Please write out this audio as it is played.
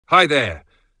Hi there.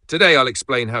 Today I'll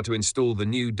explain how to install the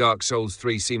new Dark Souls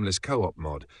 3 Seamless Co-op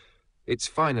mod. It's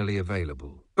finally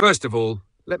available. First of all,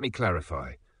 let me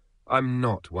clarify. I'm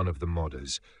not one of the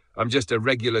modders. I'm just a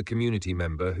regular community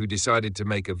member who decided to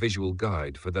make a visual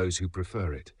guide for those who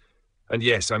prefer it. And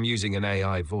yes, I'm using an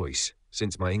AI voice,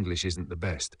 since my English isn't the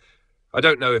best. I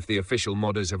don't know if the official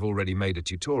modders have already made a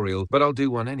tutorial, but I'll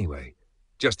do one anyway,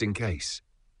 just in case.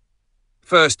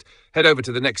 First, head over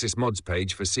to the Nexus Mods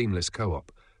page for Seamless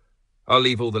Co-op. I'll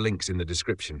leave all the links in the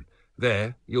description.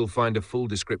 There, you'll find a full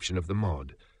description of the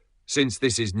mod. Since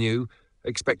this is new,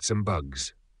 expect some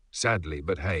bugs. Sadly,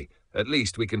 but hey, at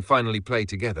least we can finally play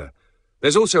together.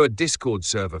 There's also a Discord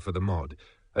server for the mod,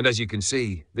 and as you can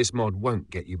see, this mod won't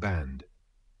get you banned.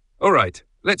 Alright,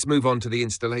 let's move on to the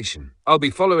installation. I'll be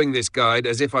following this guide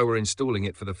as if I were installing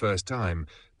it for the first time,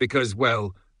 because,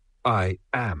 well, I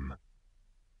am.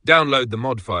 Download the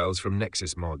mod files from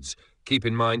Nexus Mods. Keep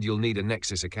in mind you'll need a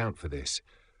Nexus account for this.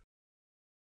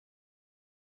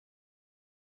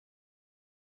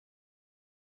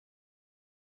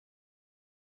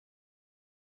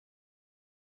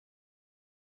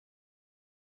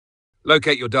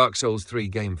 Locate your Dark Souls 3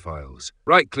 game files.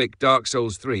 Right-click Dark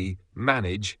Souls 3,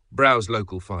 Manage, Browse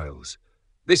Local Files.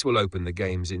 This will open the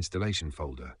game's installation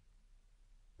folder.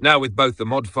 Now with both the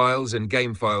mod files and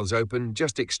game files open,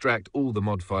 just extract all the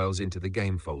mod files into the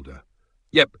game folder.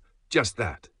 Yep, just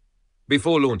that.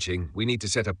 Before launching, we need to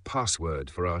set a password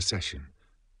for our session.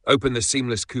 Open the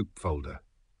Seamless Coop folder.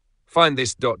 Find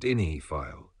this .ini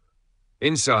file.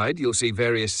 Inside, you'll see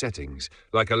various settings,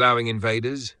 like allowing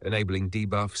invaders, enabling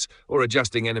debuffs, or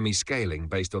adjusting enemy scaling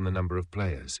based on the number of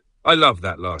players. I love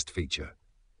that last feature.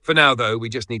 For now, though, we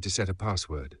just need to set a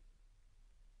password.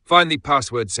 Find the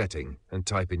password setting and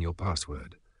type in your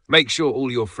password. Make sure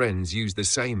all your friends use the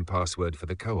same password for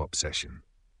the co-op session.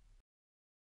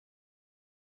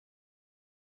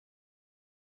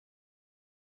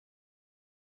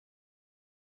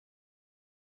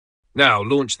 Now,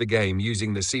 launch the game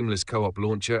using the Seamless Co-op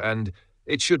launcher and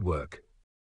it should work.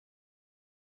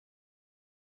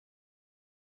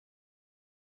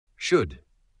 Should.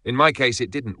 In my case,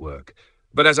 it didn't work.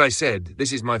 But as I said,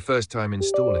 this is my first time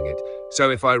installing it, so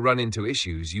if I run into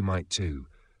issues, you might too.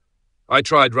 I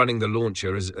tried running the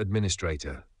launcher as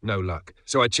administrator. No luck.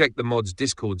 So I checked the mod's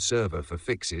Discord server for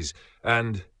fixes,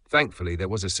 and thankfully there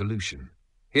was a solution.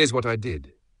 Here's what I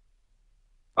did.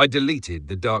 I deleted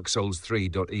the Dark Souls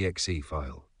 3.exe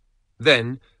file.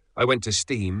 Then, I went to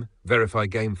Steam, Verify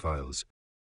Game Files.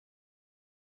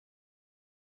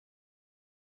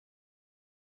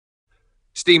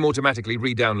 Steam automatically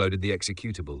re-downloaded the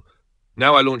executable.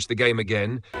 Now I launch the game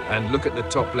again, and look at the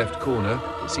top left corner,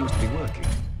 it seems to be working.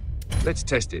 Let's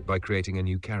test it by creating a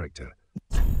new character.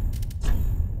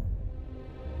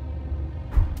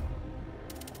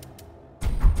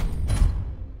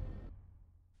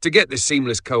 To get the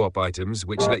Seamless Co-op items,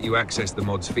 which let you access the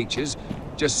mod's features,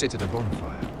 just sit at a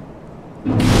bonfire.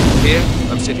 Here,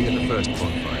 I'm sitting at the first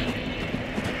bonfire.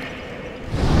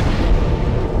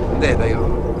 And there they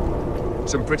are.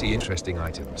 Some pretty interesting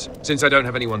items. Since I don't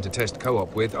have anyone to test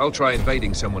co-op with, I'll try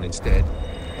invading someone instead.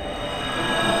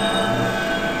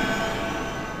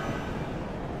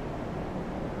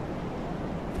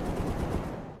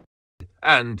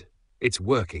 And it's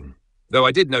working. Though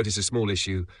I did notice a small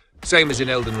issue. Same as in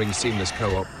Elden Ring Seamless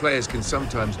Co-op, players can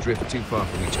sometimes drift too far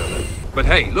from each other. But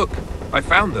hey, look, I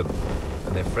found them.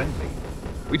 And they're friendly.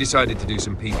 We decided to do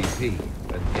some PvP,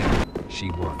 and yeah, she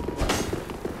won.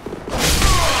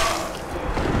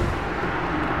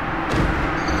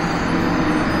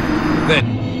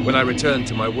 Then, when I returned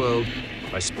to my world,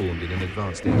 I spawned in an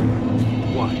advanced area.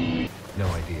 Why? No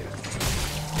idea.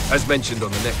 As mentioned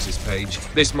on the Nexus page,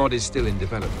 this mod is still in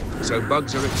development, so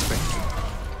bugs are expected.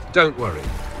 Don't worry,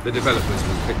 the developers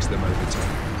will fix them over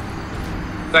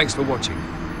time. Thanks for watching.